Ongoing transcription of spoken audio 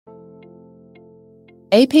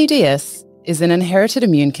APDS is an inherited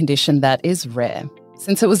immune condition that is rare.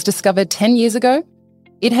 Since it was discovered 10 years ago,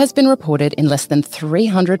 it has been reported in less than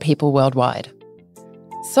 300 people worldwide.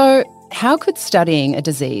 So, how could studying a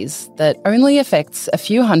disease that only affects a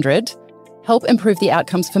few hundred help improve the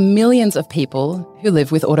outcomes for millions of people who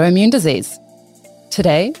live with autoimmune disease?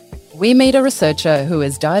 Today, we meet a researcher who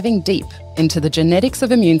is diving deep into the genetics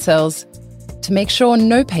of immune cells to make sure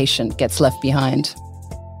no patient gets left behind.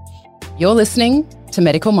 You're listening to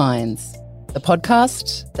Medical Minds, the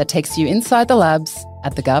podcast that takes you inside the labs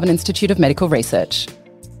at the Garvan Institute of Medical Research.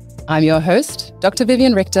 I'm your host, Dr.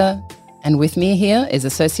 Vivian Richter, and with me here is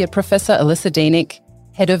Associate Professor Alyssa Dienig,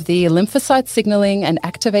 head of the Lymphocyte Signalling and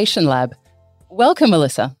Activation Lab. Welcome,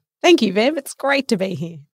 Alyssa. Thank you, Viv. It's great to be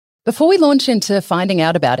here. Before we launch into finding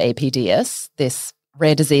out about APDS, this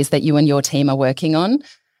rare disease that you and your team are working on,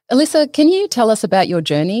 Alyssa, can you tell us about your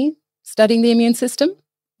journey studying the immune system?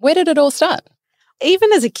 Where did it all start?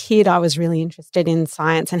 Even as a kid, I was really interested in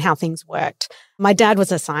science and how things worked. My dad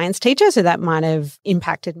was a science teacher, so that might have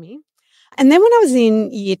impacted me. And then when I was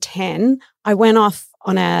in year 10, I went off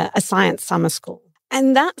on a science summer school.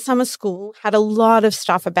 And that summer school had a lot of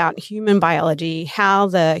stuff about human biology, how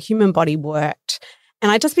the human body worked.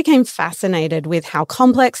 And I just became fascinated with how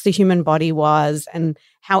complex the human body was and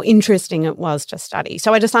how interesting it was to study.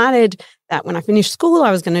 So I decided that when I finished school,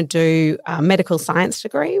 I was going to do a medical science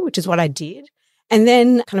degree, which is what I did. And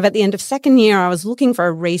then kind of at the end of second year, I was looking for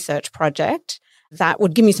a research project that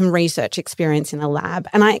would give me some research experience in a lab.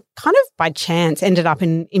 And I kind of by chance ended up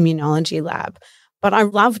in immunology lab. But I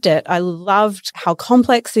loved it. I loved how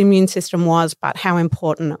complex the immune system was, but how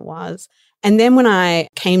important it was. And then when I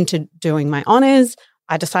came to doing my honours,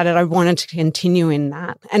 I decided I wanted to continue in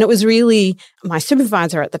that. And it was really my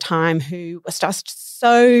supervisor at the time who was just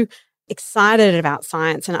so excited about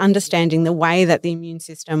science and understanding the way that the immune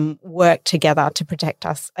system worked together to protect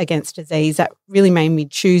us against disease that really made me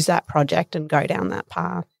choose that project and go down that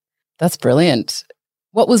path. That's brilliant.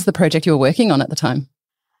 What was the project you were working on at the time?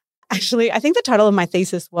 Actually, I think the title of my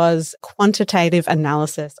thesis was Quantitative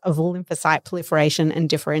Analysis of Lymphocyte Proliferation and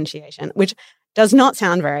Differentiation, which does not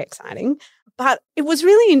sound very exciting, but it was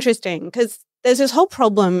really interesting because there's this whole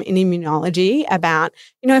problem in immunology about,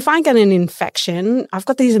 if I get an infection, I've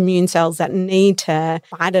got these immune cells that need to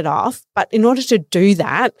fight it off. But in order to do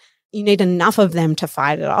that, you need enough of them to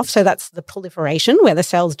fight it off. So that's the proliferation where the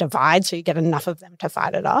cells divide, so you get enough of them to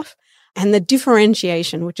fight it off. And the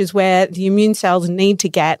differentiation, which is where the immune cells need to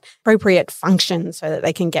get appropriate function so that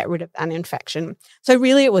they can get rid of that infection. So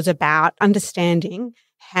really it was about understanding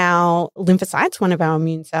how lymphocytes, one of our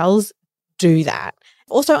immune cells, do that.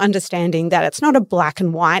 Also understanding that it's not a black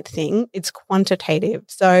and white thing, it's quantitative.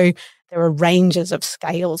 So there are ranges of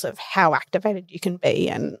scales of how activated you can be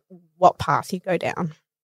and what path you go down.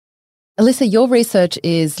 Alyssa, your research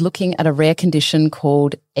is looking at a rare condition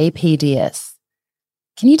called APDS.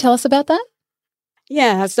 Can you tell us about that?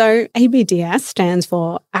 Yeah, so APDS stands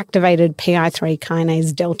for Activated PI3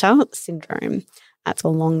 Kinase Delta Syndrome. That's a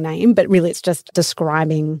long name, but really it's just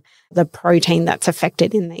describing the protein that's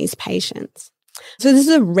affected in these patients. So this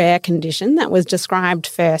is a rare condition that was described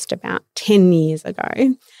first about 10 years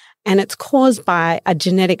ago, and it's caused by a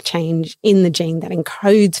genetic change in the gene that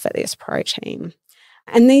encodes for this protein.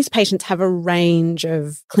 And these patients have a range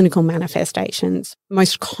of clinical manifestations.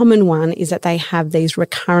 Most common one is that they have these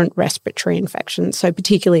recurrent respiratory infections, so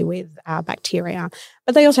particularly with bacteria.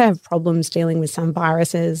 But they also have problems dealing with some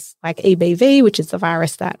viruses like EBV, which is the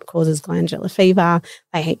virus that causes glandular fever.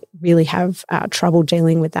 They really have trouble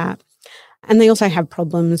dealing with that. And they also have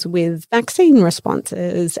problems with vaccine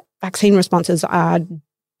responses. Vaccine responses are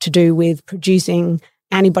to do with producing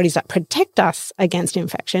antibodies that protect us against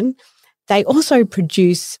infection. They also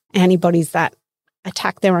produce antibodies that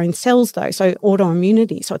attack their own cells, though, so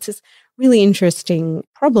autoimmunity. So it's this really interesting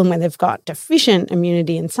problem where they've got deficient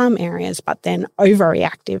immunity in some areas, but then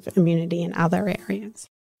overreactive immunity in other areas.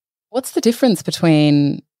 What's the difference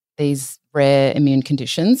between these rare immune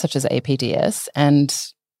conditions, such as APDS, and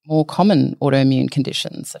more common autoimmune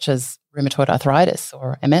conditions, such as rheumatoid arthritis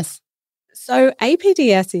or MS? So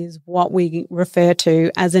APDS is what we refer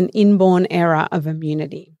to as an inborn error of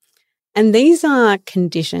immunity. And these are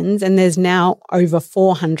conditions, and there's now over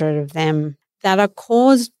 400 of them, that are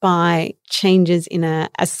caused by changes in a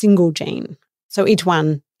single gene. So each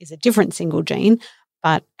one is a different single gene,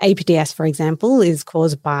 but APDS, for example, is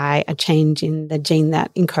caused by a change in the gene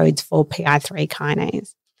that encodes for PI3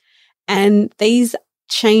 kinase. And these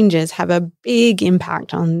changes have a big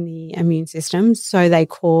impact on the immune system. So they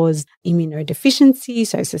cause immunodeficiency,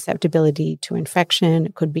 so susceptibility to infection.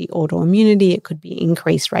 It could be autoimmunity. It could be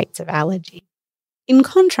increased rates of allergy. In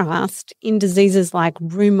contrast, in diseases like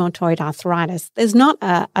rheumatoid arthritis, there's not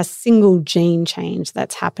a single gene change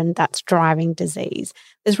that's happened that's driving disease.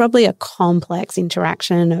 There's probably a complex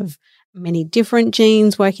interaction of many different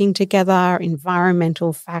genes working together,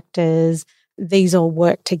 environmental factors. These all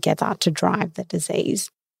work together to drive the disease.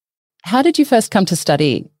 How did you first come to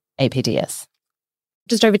study APDS?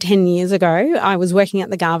 Just over 10 years ago, I was working at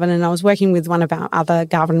the Garvan and I was working with one of our other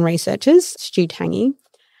Garvan researchers, Stu Tangy,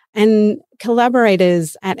 and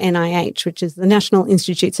collaborators at NIH, which is the National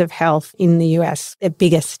Institutes of Health in the US, their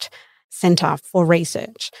biggest centre for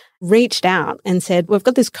research, reached out and said, we've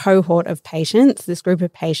got this cohort of patients, this group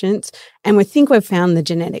of patients, and we think we've found the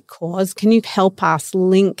genetic cause. Can you help us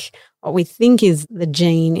link what we think is the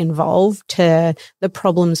gene involved to the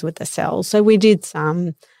problems with the cells? So we did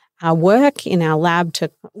some work in our lab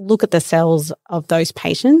to look at the cells of those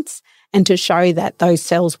patients and to show that those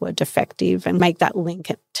cells were defective and make that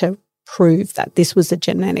link to prove that this was a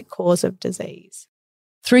genetic cause of disease.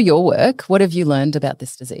 Through your work, what have you learned about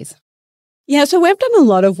this disease? Yeah, so we've done a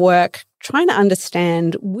lot of work trying to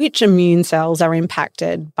understand which immune cells are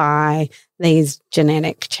impacted by these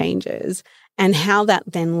genetic changes and how that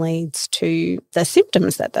then leads to the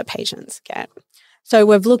symptoms that the patients get. So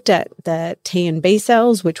we've looked at the T and B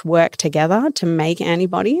cells, which work together to make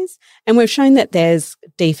antibodies, and we've shown that there's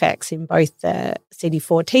defects in both the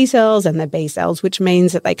CD4 T cells and the B cells, which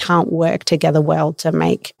means that they can't work together well to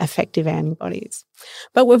make effective antibodies.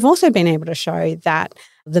 But we've also been able to show that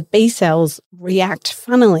the B cells react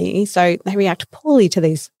funnily, so they react poorly to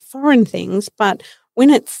these foreign things, but when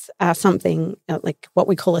it's something like what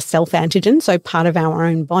we call a self-antigen, so part of our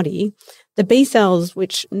own body, the B cells,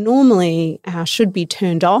 which normally should be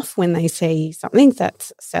turned off when they see something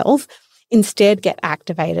that's self, instead get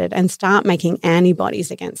activated and start making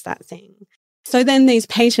antibodies against that thing. So then these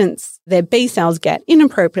patients, their B cells get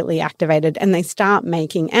inappropriately activated and they start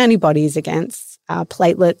making antibodies against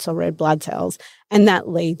platelets or red blood cells. And that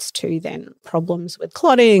leads to then problems with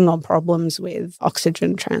clotting or problems with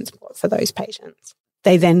oxygen transport for those patients.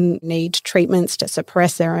 They then need treatments to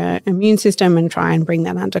suppress their immune system and try and bring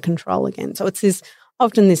that under control again. So it's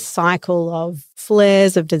often this cycle of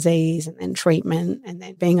flares of disease and then treatment and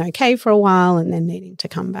then being okay for a while and then needing to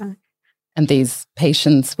come back. And these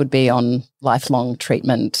patients would be on lifelong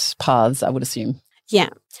treatment paths, I would assume. Yeah.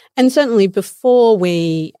 And certainly before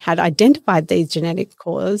we had identified these genetic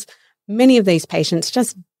causes, many of these patients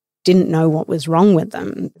just didn't know what was wrong with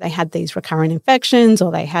them. They had these recurrent infections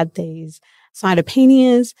or they had these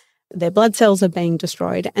cytopenias, their blood cells are being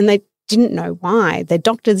destroyed, and they didn't know why. Their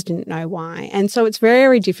doctors didn't know why. And so it's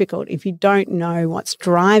very difficult if you don't know what's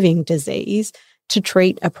driving disease to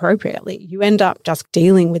treat appropriately. You end up just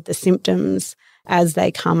dealing with the symptoms as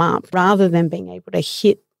they come up rather than being able to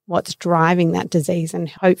hit what's driving that disease and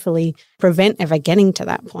hopefully prevent ever getting to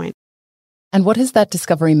that point. And what has that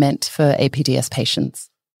discovery meant for APDS patients?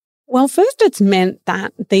 Well, first, it's meant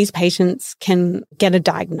that these patients can get a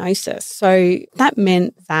diagnosis. So that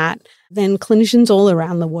meant that then clinicians all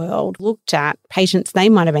around the world looked at patients they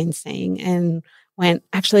might have been seeing and went,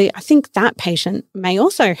 actually, I think that patient may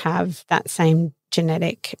also have that same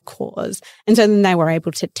genetic cause. And so then they were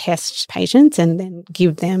able to test patients and then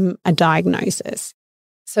give them a diagnosis.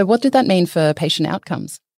 So what did that mean for patient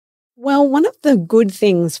outcomes? Well, one of the good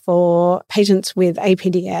things for patients with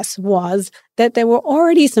APDS was that there were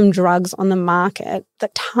already some drugs on the market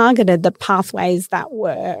that targeted the pathways that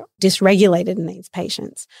were dysregulated in these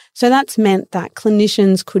patients. So that's meant that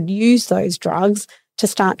clinicians could use those drugs to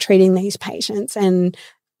start treating these patients. And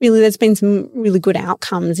really, there's been some really good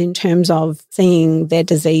outcomes in terms of seeing their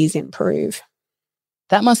disease improve.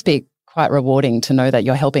 That must be quite rewarding to know that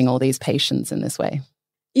you're helping all these patients in this way.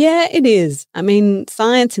 Yeah, it is. I mean,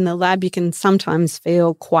 science in the lab, you can sometimes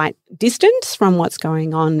feel quite distant from what's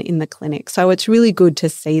going on in the clinic. So it's really good to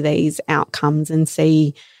see these outcomes and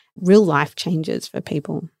see real life changes for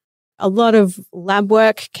people. A lot of lab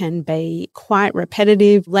work can be quite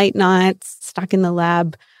repetitive, late nights, stuck in the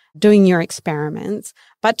lab, doing your experiments.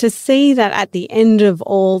 But to see that at the end of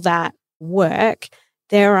all that work,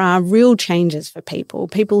 there are real changes for people.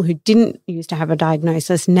 People who didn't used to have a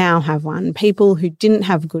diagnosis now have one. People who didn't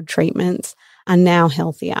have good treatments are now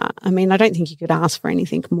healthier. I mean, I don't think you could ask for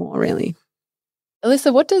anything more, really.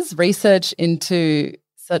 Alyssa, what does research into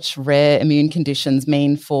such rare immune conditions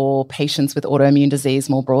mean for patients with autoimmune disease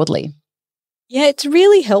more broadly? Yeah, it's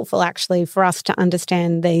really helpful actually for us to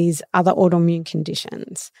understand these other autoimmune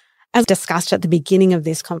conditions. As discussed at the beginning of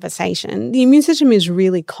this conversation, the immune system is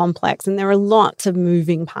really complex and there are lots of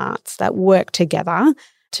moving parts that work together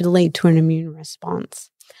to lead to an immune response.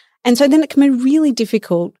 And so then it can be really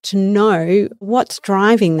difficult to know what's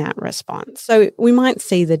driving that response. So we might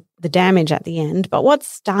see the damage at the end, but what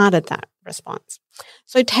started that response?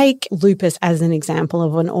 So take lupus as an example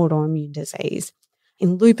of an autoimmune disease.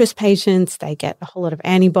 In lupus patients, they get a whole lot of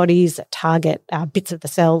antibodies that target bits of the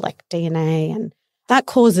cell like DNA, and that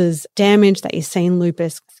causes damage that you see in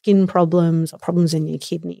lupus, skin problems or problems in your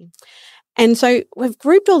kidney. And so we've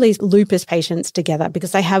grouped all these lupus patients together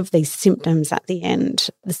because they have these symptoms at the end,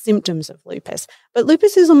 the symptoms of lupus. But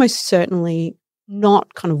lupus is almost certainly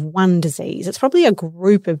not kind of one disease. It's probably a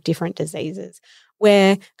group of different diseases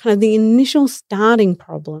where kind of the initial starting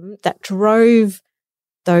problem that drove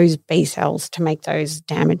those B cells to make those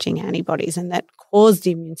damaging antibodies and that caused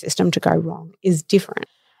the immune system to go wrong is different.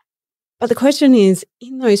 But the question is,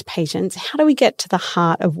 in those patients, how do we get to the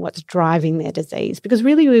heart of what's driving their disease? Because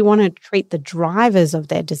really we want to treat the drivers of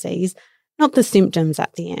their disease, not the symptoms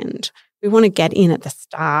at the end. We want to get in at the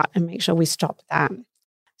start and make sure we stop that.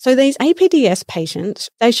 So these APDS patients,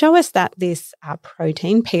 they show us that this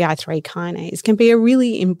protein, PI3 kinase, can be a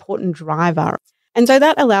really important driver. And so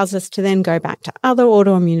that allows us to then go back to other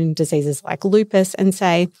autoimmune diseases like lupus and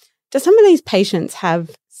say, do some of these patients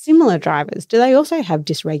have similar drivers? Do they also have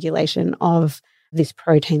dysregulation of this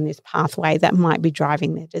protein, this pathway that might be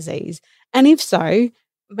driving their disease? And if so,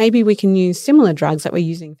 maybe we can use similar drugs that we're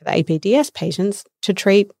using for the APDS patients to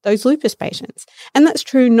treat those lupus patients. And that's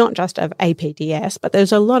true not just of APDS, but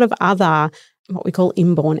there's a lot of other what we call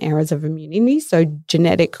inborn errors of immunity, so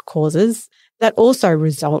genetic causes that also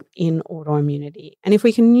result in autoimmunity. And if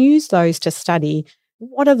we can use those to study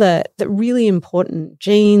what are the really important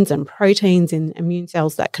genes and proteins in immune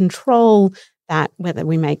cells that control that, whether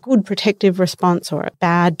we make good protective response or a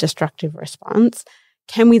bad destructive response,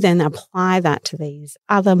 can we then apply that to these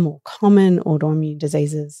other more common autoimmune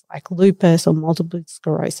diseases like lupus or multiple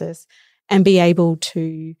sclerosis and be able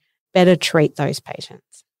to better treat those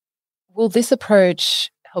patients? Will this approach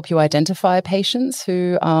help you identify patients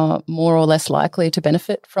who are more or less likely to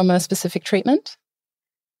benefit from a specific treatment?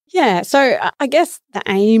 Yeah, so I guess the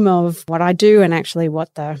aim of what I do and actually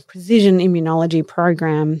what the Precision Immunology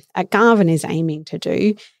program at Garvan is aiming to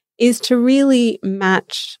do is to really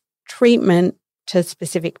match treatment to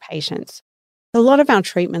specific patients. A lot of our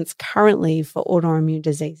treatments currently for autoimmune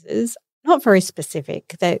diseases, not very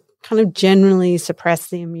specific. They kind of generally suppress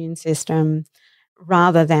the immune system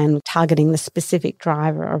rather than targeting the specific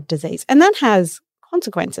driver of disease. And that has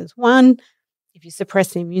consequences. One, if you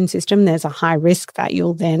suppress the immune system, there's a high risk that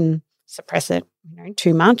you'll then suppress it,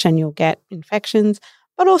 too much and you'll get infections.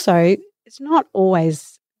 But also, it's not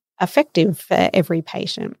always effective for every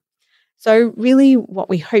patient. So really what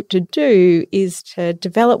we hope to do is to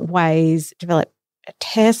develop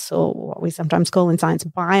tests or what we sometimes call in science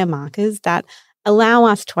biomarkers that allow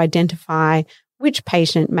us to identify which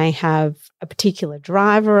patient may have a particular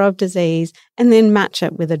driver of disease and then match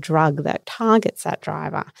it with a drug that targets that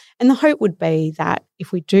driver. And the hope would be that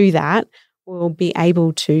if we do that, we'll be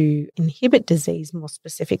able to inhibit disease more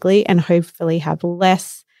specifically and hopefully have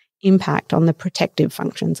less impact on the protective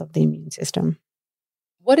functions of the immune system.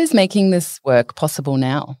 What is making this work possible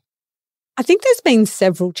now? I think there's been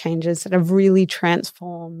several changes that have really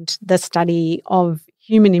transformed the study of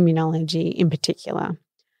human immunology in particular.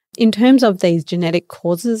 In terms of these genetic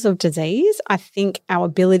causes of disease, I think our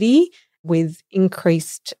ability with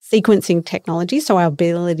increased sequencing technology, so our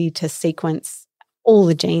ability to sequence all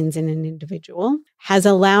the genes in an individual, has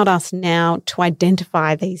allowed us now to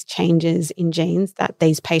identify these changes in genes that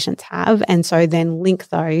these patients have, and so then link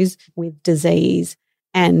those with disease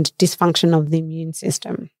and dysfunction of the immune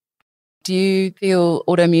system. Do you feel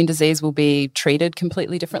autoimmune disease will be treated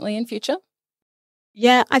completely differently in future?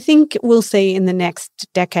 Yeah, I think we'll see in the next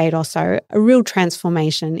decade or so a real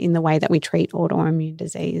transformation in the way that we treat autoimmune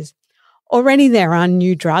disease. Already there are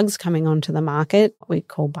new drugs coming onto the market, what we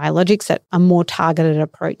call biologics, that are more targeted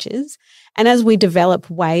approaches. And as we develop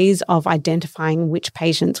ways of identifying which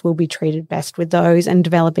patients will be treated best with those and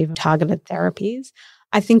develop even targeted therapies,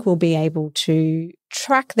 I think we'll be able to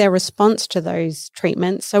track their response to those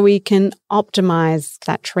treatments so we can optimize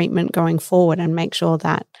that treatment going forward and make sure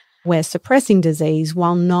that we're suppressing disease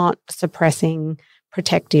while not suppressing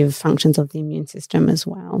protective functions of the immune system as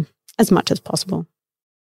well, as much as possible.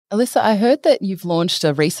 Alyssa, I heard that you've launched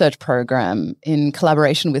a research program in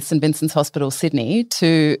collaboration with St Vincent's Hospital, Sydney,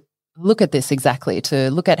 to look at this exactly,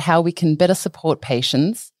 to look at how we can better support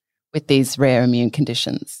patients with these rare immune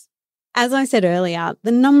conditions. As I said earlier,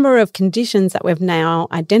 the number of conditions that we've now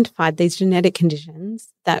identified, these genetic conditions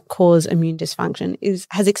that cause immune dysfunction,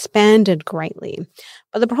 has expanded greatly.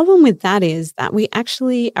 But the problem with that is that we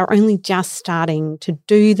actually are only just starting to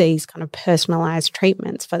do these kind of personalized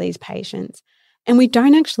treatments for these patients. And we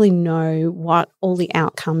don't actually know what all the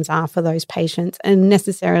outcomes are for those patients and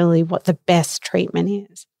necessarily what the best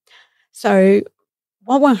treatment is. So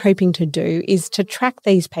what we're hoping to do is to track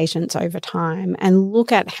these patients over time and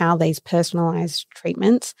look at how these personalised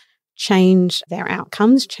treatments change their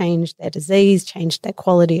outcomes, change their disease, change their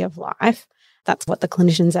quality of life. That's what the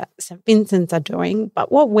clinicians at St Vincent's are doing.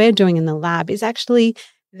 But what we're doing in the lab is actually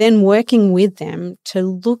then working with them to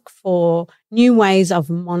look for new ways of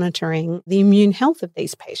monitoring the immune health of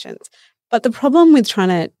these patients. But the problem with trying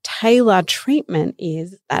to tailor treatment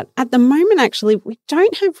is that at the moment, actually, we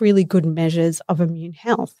don't have really good measures of immune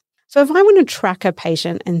health. So if I want to track a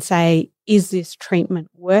patient and say, is this treatment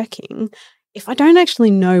working? If I don't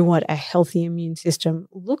actually know what a healthy immune system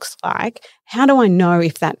looks like, how do I know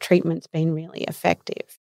if that treatment's been really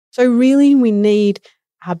effective? So really, we need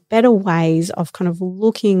better ways of kind of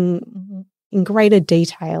looking in greater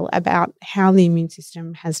detail about how the immune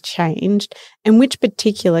system has changed and which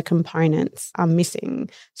particular components are missing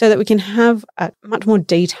so that we can have a much more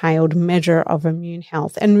detailed measure of immune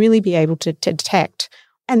health and really be able to detect.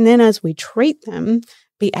 And then as we treat them,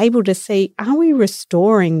 be able to see, are we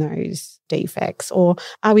restoring those defects or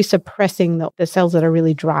are we suppressing the cells that are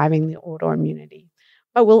really driving the autoimmunity?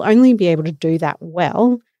 But we'll only be able to do that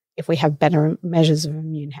well if we have better measures of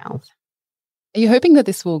immune health. Are you hoping that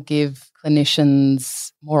this will give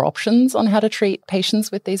clinicians more options on how to treat patients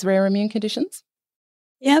with these rare immune conditions?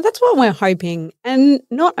 Yeah, that's what we're hoping. And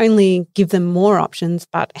not only give them more options,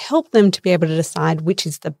 but help them to be able to decide which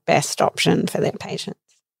is the best option for their patients.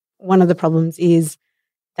 One of the problems is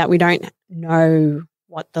that we don't know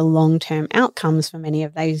what the long-term outcomes for many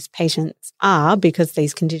of those patients are because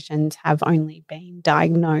these conditions have only been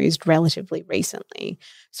diagnosed relatively recently.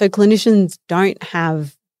 So clinicians don't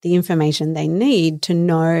have the information they need to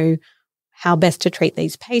know how best to treat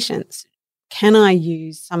these patients. Can I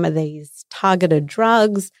use some of these targeted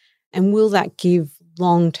drugs and will that give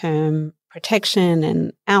long-term protection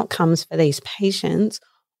and outcomes for these patients?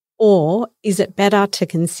 Or is it better to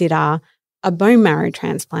consider a bone marrow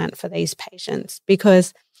transplant for these patients?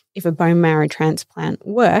 Because if a bone marrow transplant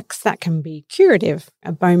works, that can be curative.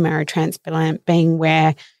 A bone marrow transplant being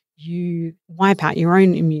where you wipe out your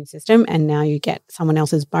own immune system and now you get someone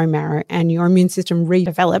else's bone marrow and your immune system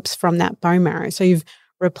redevelops from that bone marrow. So you've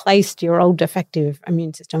replaced your old defective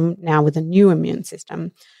immune system now with a new immune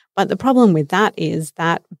system. But the problem with that is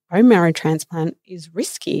that bone marrow transplant is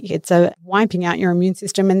risky. It's a wiping out your immune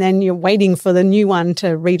system and then you're waiting for the new one to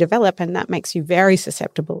redevelop, and that makes you very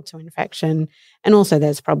susceptible to infection. And also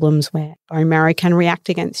there's problems where bone marrow can react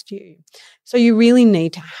against you. So you really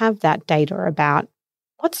need to have that data about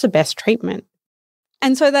what's the best treatment.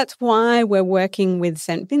 And so that's why we're working with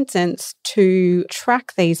St Vincent's to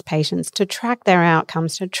track these patients, to track their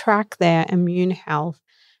outcomes, to track their immune health,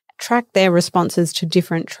 track their responses to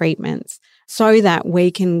different treatments so that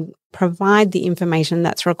we can provide the information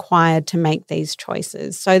that's required to make these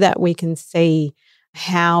choices so that we can see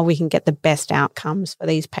how we can get the best outcomes for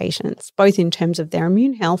these patients, both in terms of their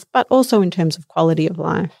immune health, but also in terms of quality of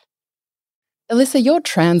life. Alyssa, you're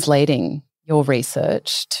translating your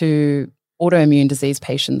research to autoimmune disease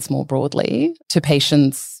patients more broadly, to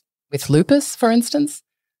patients with lupus, for instance.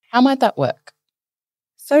 How might that work?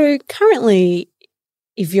 So currently,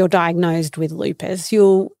 if you're diagnosed with lupus,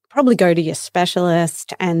 you'll probably go to your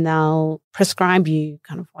specialist and they'll prescribe you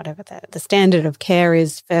kind of whatever the standard of care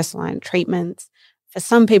is, first-line treatments. For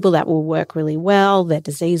some people, that will work really well. Their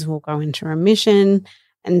disease will go into remission,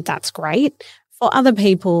 and that's great. For other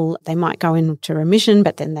people, they might go into remission,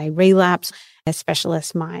 but then they relapse. A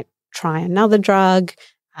specialist might try another drug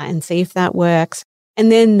and see if that works.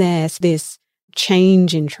 And then there's this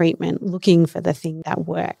change in treatment, looking for the thing that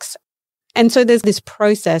works. And so there's this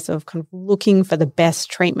process of kind of looking for the best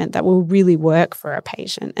treatment that will really work for a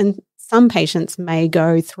patient. And some patients may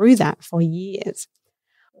go through that for years.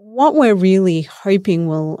 What we're really hoping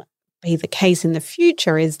will be the case in the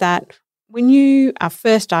future is that when you are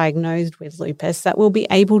first diagnosed with lupus, that we'll be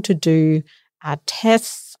able to do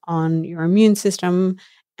tests on your immune system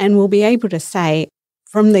and we'll be able to say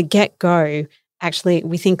from the get-go, actually,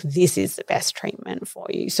 we think this is the best treatment for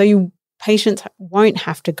you. So patients won't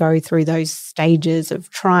have to go through those stages of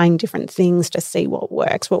trying different things to see what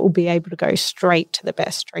works, but we'll be able to go straight to the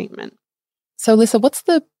best treatment. So, Alyssa, what's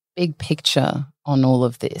the big picture on all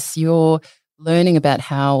of this? You're learning about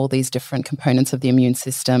how all these different components of the immune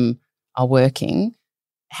system are working.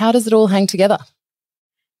 how does it all hang together?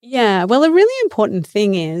 Yeah, well, a really important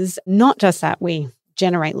thing is not just that we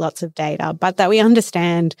generate lots of data, but that we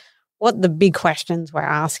understand what the big questions we're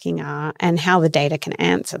asking are and how the data can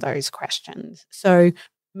answer those questions. So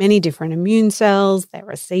many different immune cells, they're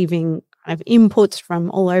receiving kind of inputs from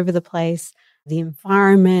all over the place, the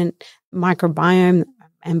environment, microbiome,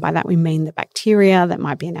 and by that we mean the bacteria that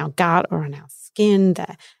might be in our gut or on our skin,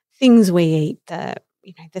 the things we eat, the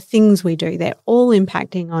things we do, they're all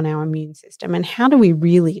impacting on our immune system. And how do we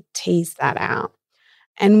really tease that out?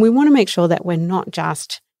 And we want to make sure that we're not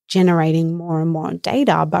just generating more and more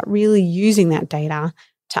data, but really using that data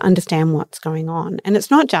to understand what's going on. And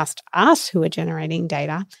it's not just us who are generating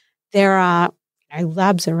data. There are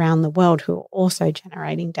labs around the world who are also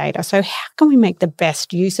generating data. So how can we make the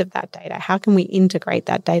best use of that data? How can we integrate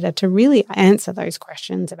that data to really answer those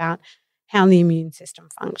questions about how the immune system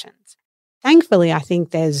functions? Thankfully, I think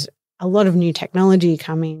there's a lot of new technology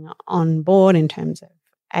coming on board in terms of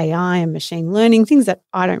AI and machine learning, things that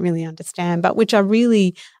I don't really understand, but which are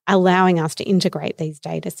really allowing us to integrate these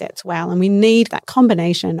data sets well. And we need that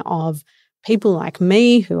combination of people like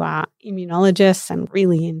me who are immunologists and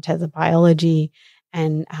really into the biology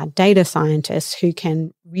and data scientists who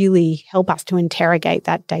can really help us to interrogate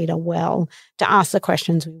that data well, to ask the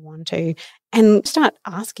questions we want to, and start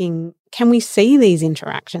asking, can we see these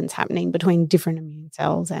interactions happening between different immune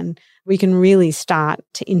cells? And we can really start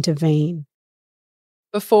to intervene.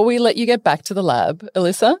 Before we let you get back to the lab,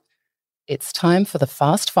 Alyssa, it's time for the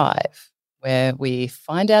Fast Five, where we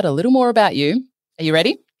find out a little more about you. Are you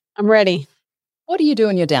ready? I'm ready. What do you do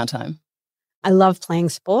in your downtime? I love playing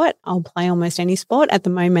sport. I'll play almost any sport. At the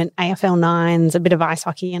moment, AFL 9s, a bit of ice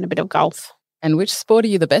hockey and a bit of golf. And which sport are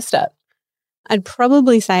you the best at? I'd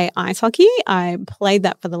probably say ice hockey. I played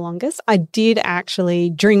that for the longest. I did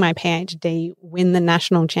actually, during my PhD, win the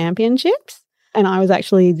national championships. And I was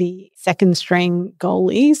actually the second string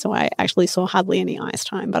goalie. So I actually saw hardly any ice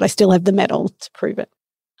time, but I still have the medal to prove it.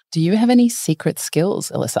 Do you have any secret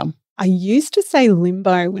skills, Alyssa? I used to say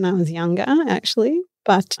limbo when I was younger, actually,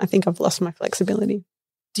 but I think I've lost my flexibility.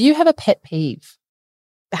 Do you have a pet peeve?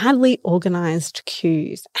 Badly organised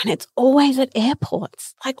queues, and it's always at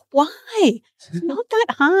airports. Like, why? It's not that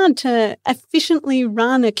hard to efficiently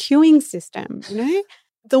run a queuing system,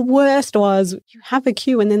 The worst was you have a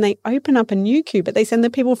queue and then they open up a new queue, but they send the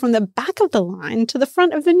people from the back of the line to the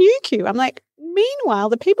front of the new queue. I'm like, meanwhile,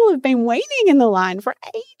 the people have been waiting in the line for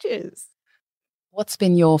ages. What's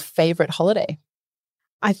been your favourite holiday?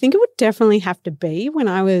 I think it would definitely have to be when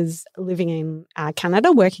I was living in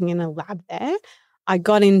Canada, working in a lab there. I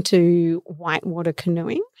got into whitewater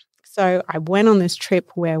canoeing. So I went on this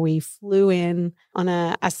trip where we flew in on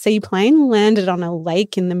a seaplane, landed on a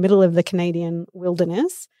lake in the middle of the Canadian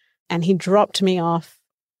wilderness, and he dropped me off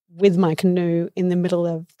with my canoe in the middle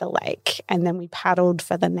of the lake. And then we paddled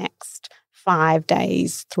for the next 5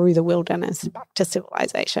 days through the wilderness back to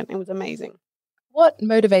civilization. It was amazing. What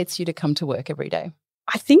motivates you to come to work every day?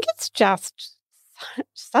 I think it's just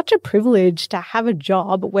such a privilege to have a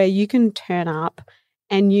job where you can turn up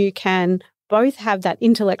and you can both have that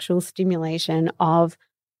intellectual stimulation of,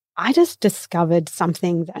 I just discovered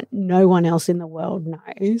something that no one else in the world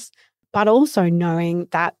knows, but also knowing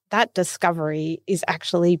that that discovery is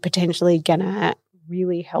actually potentially going to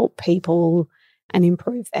really help people and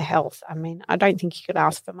improve their health. I mean, I don't think you could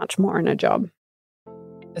ask for much more in a job.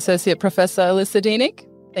 Associate Professor Alyssa Dienig,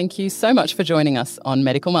 thank you so much for joining us on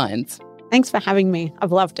Medical Minds. Thanks for having me.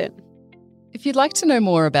 I've loved it. If you'd like to know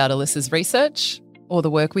more about Alyssa's research or the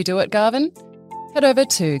work we do at Garvan, head over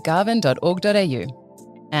to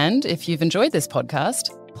garvan.org.au. And if you've enjoyed this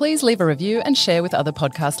podcast, please leave a review and share with other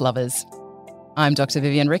podcast lovers. I'm Dr.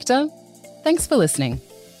 Vivian Richter. Thanks for listening.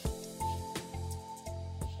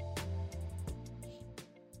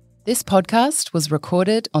 This podcast was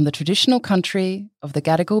recorded on the traditional country of the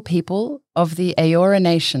Gadigal people of the Eora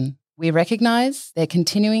Nation. We recognise their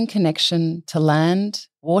continuing connection to land,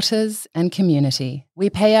 waters and community. We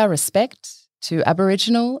pay our respect to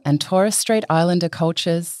Aboriginal and Torres Strait Islander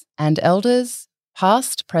cultures and elders,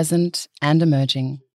 past, present and emerging.